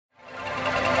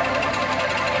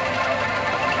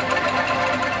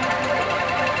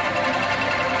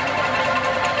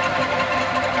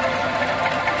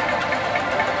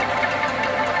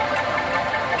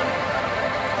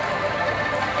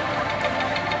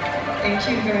Thank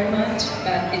you very much,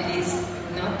 but it is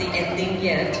not the ending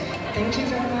yet. Thank you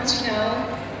very much now.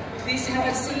 Please have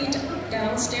a seat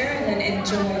downstairs and then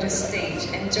enjoy the stage.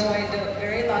 Enjoy the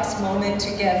very last moment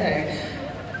together.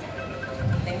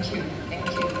 Thank you, thank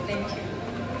you, thank you.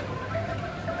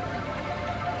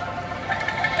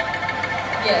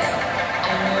 Yes,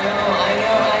 I know.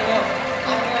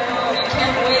 You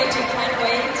can't wait, you can't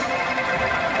wait.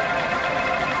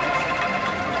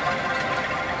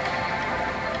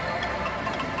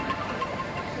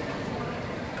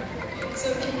 So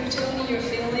can you tell me your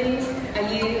feelings? Are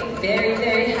you very,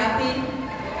 very happy?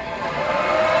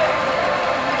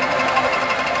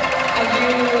 Are you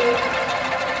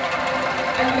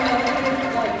a little bit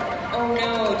like, oh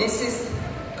no, this is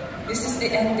the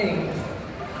ending?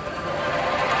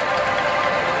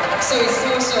 So it's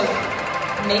also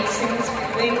makes things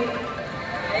feeling,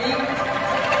 right?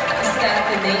 Is that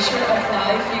the nature of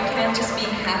life? You can't just be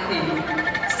happy.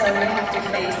 So you have to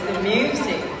face the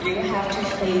music. You have to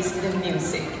face the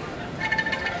music.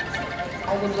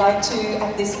 I would like to,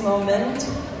 at this moment,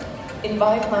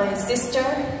 invite my sister,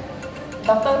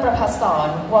 Dr.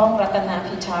 Prapasaran Wong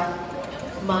Ratanapitak,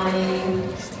 my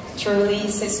truly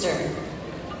sister.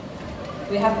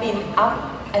 We have been up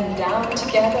and down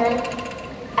together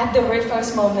at the very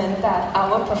first moment that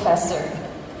our professor,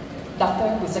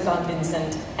 Dr. Musik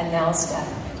Vincent, announced that,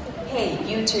 hey,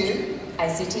 you two,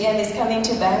 ICTM is coming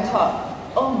to Bangkok.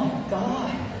 Oh my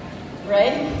God,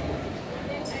 right?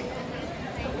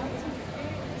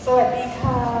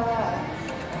 Sawadika,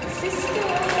 sister.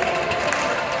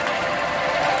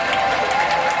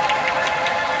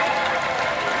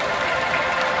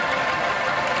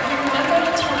 Remember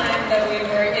the time that we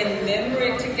were in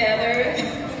Limerick together?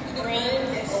 Right?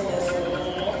 Yes, yes.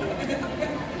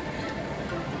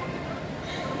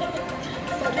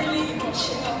 Suddenly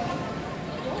emotional.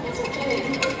 No, that's okay.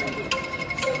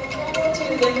 So we traveled to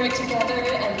Limerick together,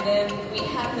 and then we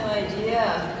had no idea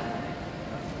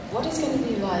what it's going to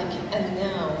be like. And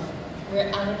now we're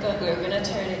going to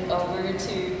turn it over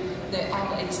to the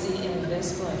LAC in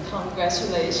Lisbon.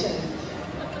 Congratulations.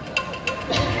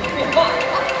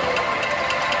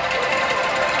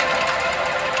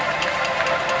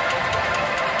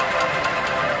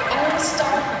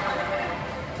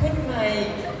 Put my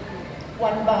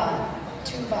 1 baht,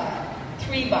 2 baht,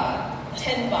 3 baht,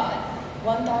 10 baht,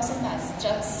 1,000 baht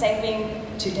just saving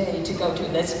today to go to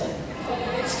Lisbon. For the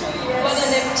next 2 years. For the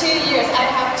next 2 years. I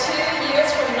have 2 years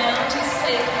from now to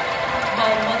save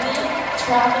my money,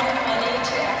 traveling money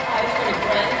to apply for the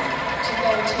grant to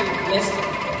go to Lisbon.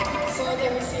 So they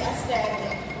will see us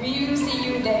there. We will see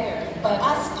you there, but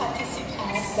Us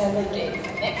participants. as delegates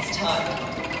next time.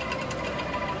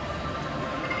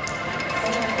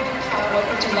 What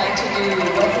would you like to do?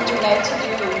 What would you like to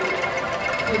do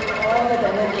with all the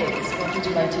delegates? What would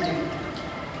you like to do?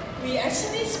 We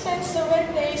actually spent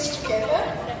 7 days together.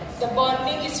 The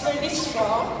bonding is very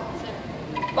strong,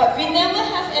 but we never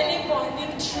have any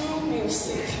bonding through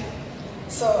music.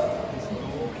 So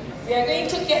we are going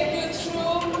to get you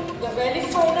through the very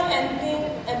final ending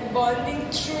and bonding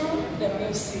through the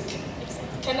music.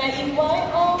 Can I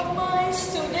invite all my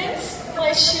students,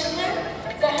 my children,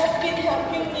 that have been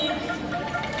helping me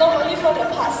not only for the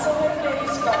past 7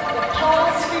 days, but the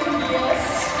past few years.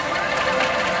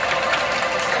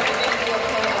 So you're going to be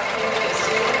okay up here with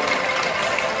you?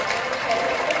 Okay,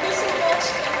 thank you so much.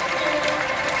 Thank you.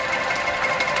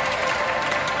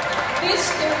 These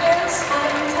students are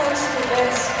intern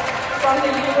students from the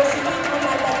University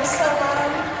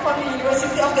Chulalongkorn, from the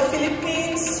University of the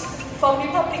Philippines, from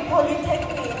Republic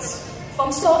Polytechnics, from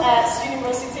SOAS,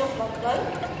 University of London,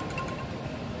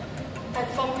 and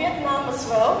from Vietnam as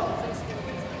well.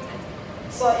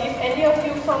 So if any of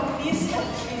you from these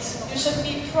countries, you should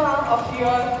be proud of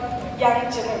your young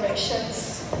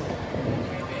generations.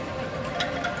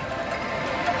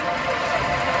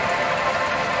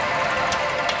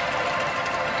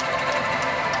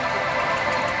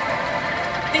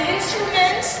 The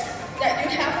instruments that you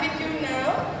have with you now,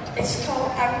 it's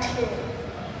called Angklung.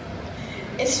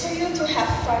 It's for you to have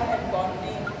fun and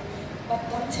bonding, but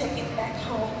don't take it back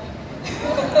home.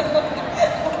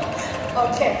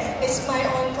 Okay, it's my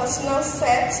own personal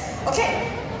set.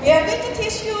 Okay, we are going to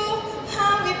teach you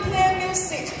how we play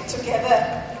music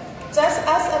together. Just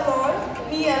us alone,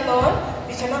 me alone,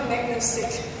 we cannot make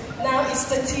music. Now it's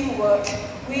the teamwork.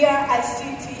 We are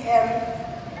ICTM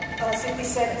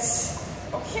citizens.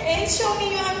 Okay, show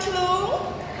me your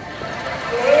Angklung.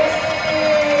 Yay!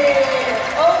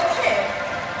 Okay,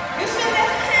 use your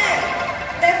left hand,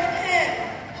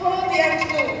 hold the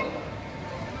Angklung.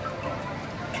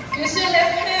 Use your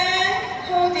left hand,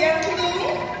 hold the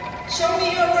Angklung. Show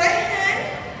me your right hand.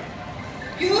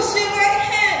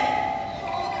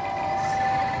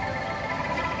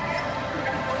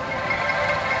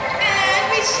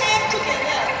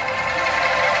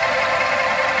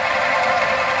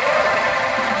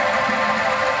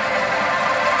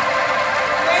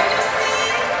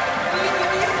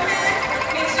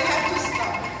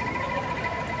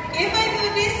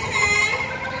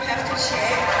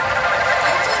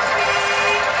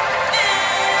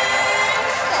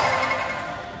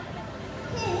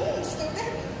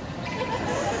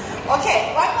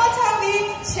 Okay, one more time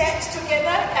we check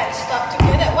together and stop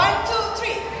together. 1, 2, 3.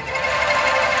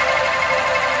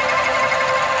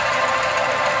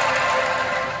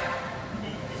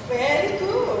 Very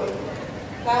good.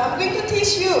 Now I'm going to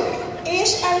teach you.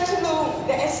 Each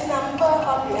Angklung, there is number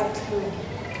of the Angklung.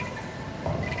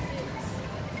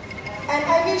 And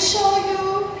I will show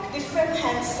you different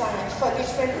hand signs for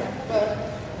different number.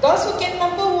 Those who get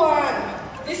number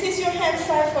 1, this is your hand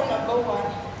sign for number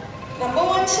 1. Number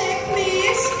 1, check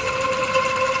please.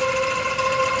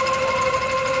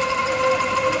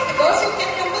 Those who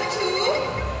get number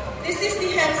 2, this is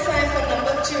the hand sign for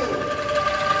number 2.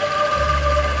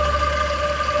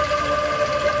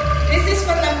 This is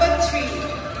for number 3.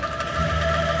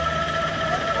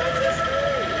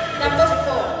 Number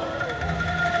 4.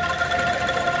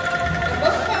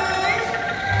 Number 5.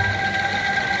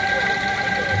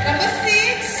 Number 6.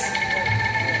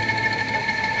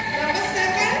 Number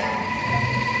 7.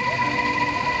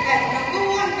 And number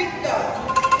 1 with dot.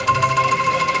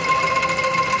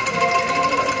 Very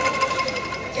good.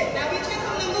 Okay, now we try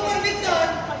from number 1 with dot.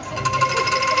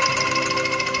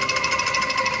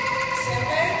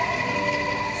 7.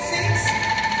 6,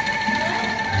 5,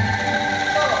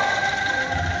 4,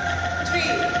 3,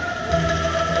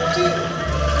 2,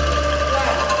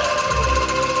 1.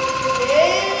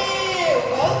 Yay!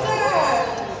 Well done.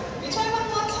 We try one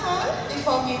more time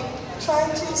before we try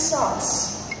 2 songs.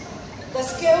 The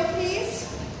scale, please.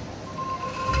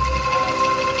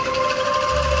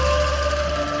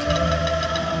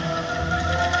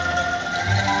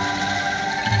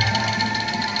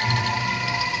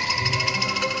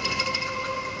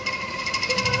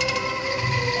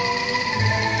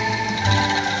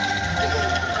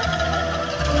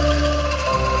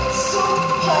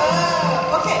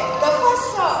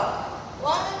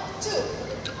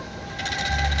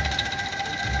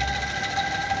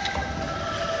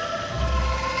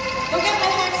 Look at my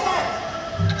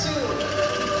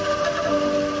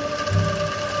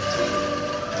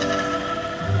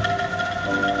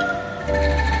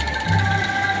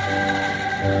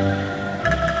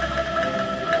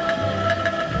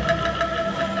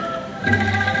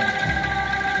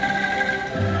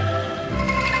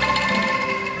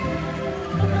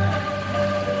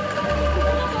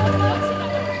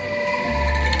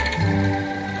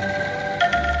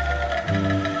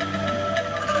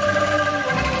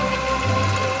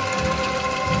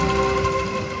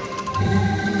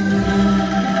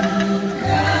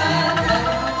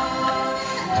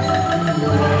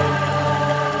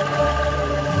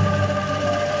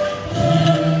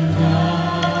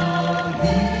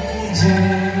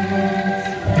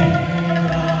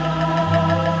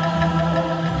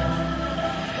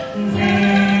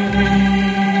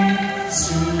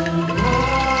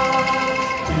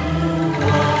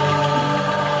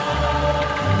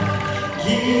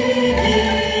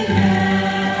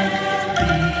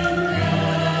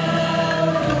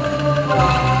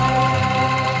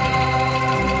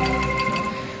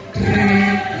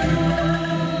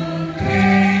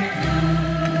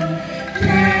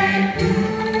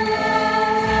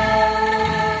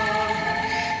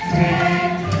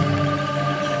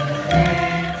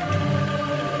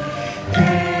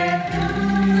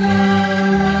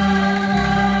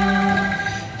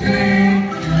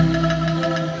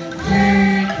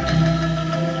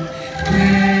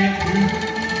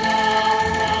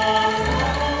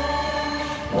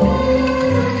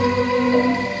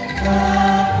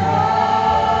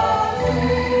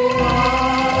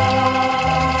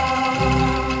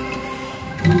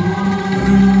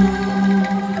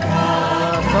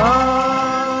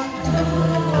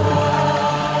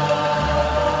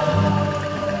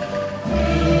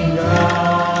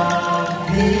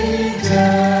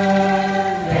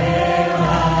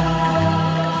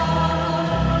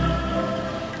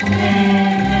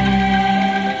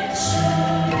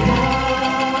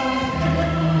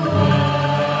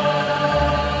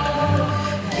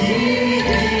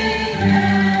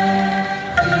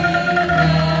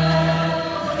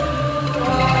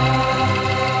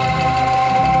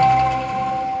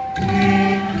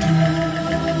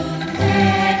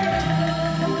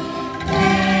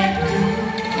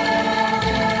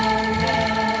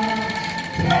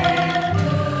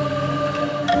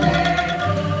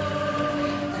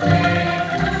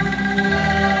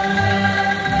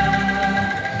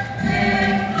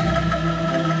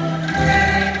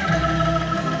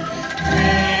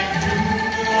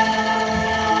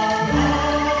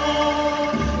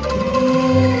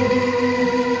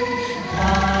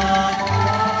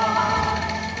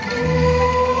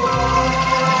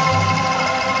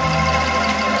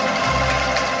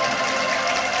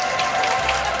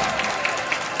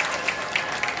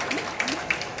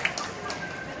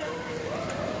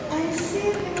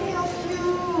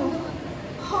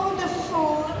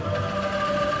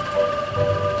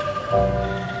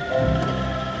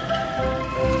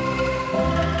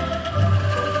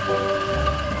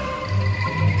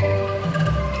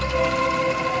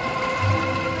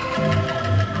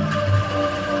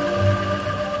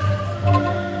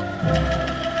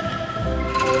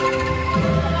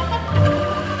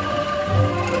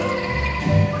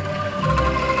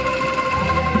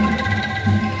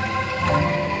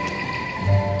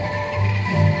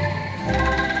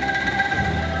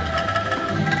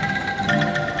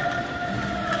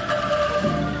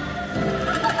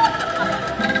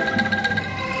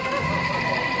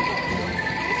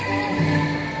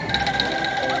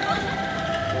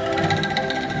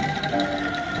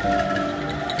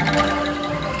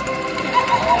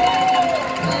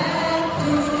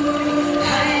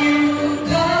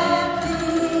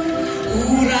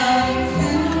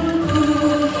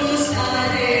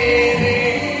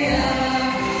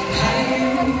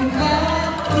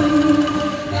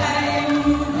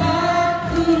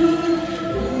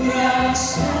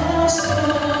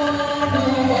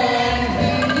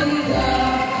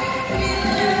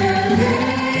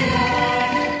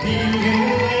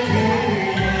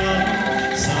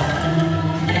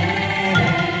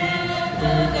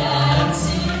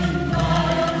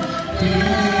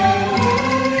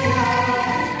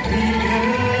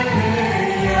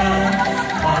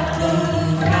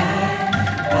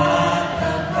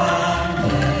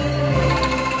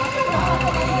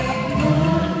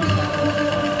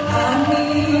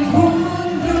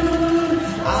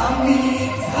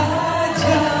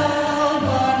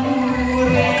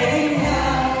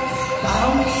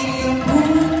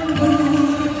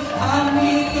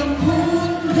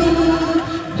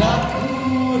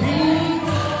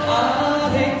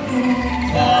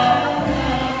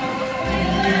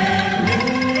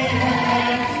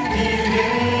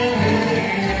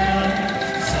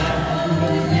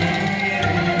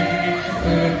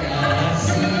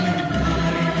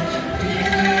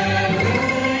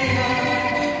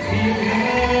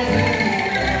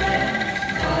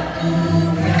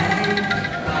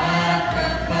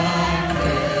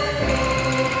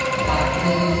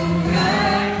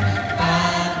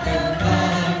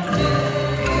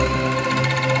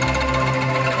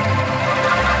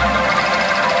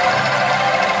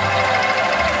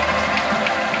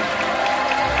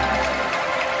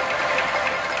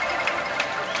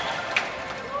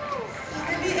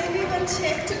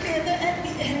Check together at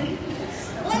the end.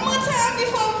 One more time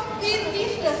before we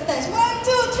leave the stage. 1,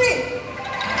 2, 3.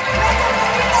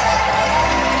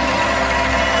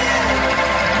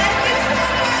 Thank you so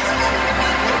much for the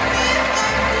wonderful gift.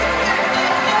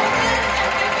 Thank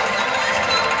you so much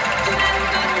to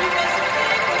University,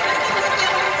 Professor Musik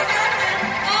Angklung, and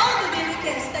all the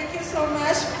delegates. Thank you so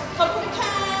much. ขอบคุณค่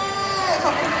ะ ข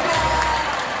อบคุณค่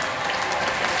ะ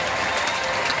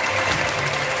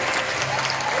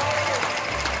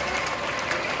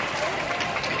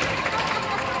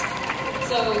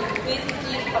So please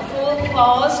give a full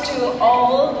applause to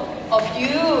all of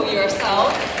you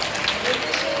yourself.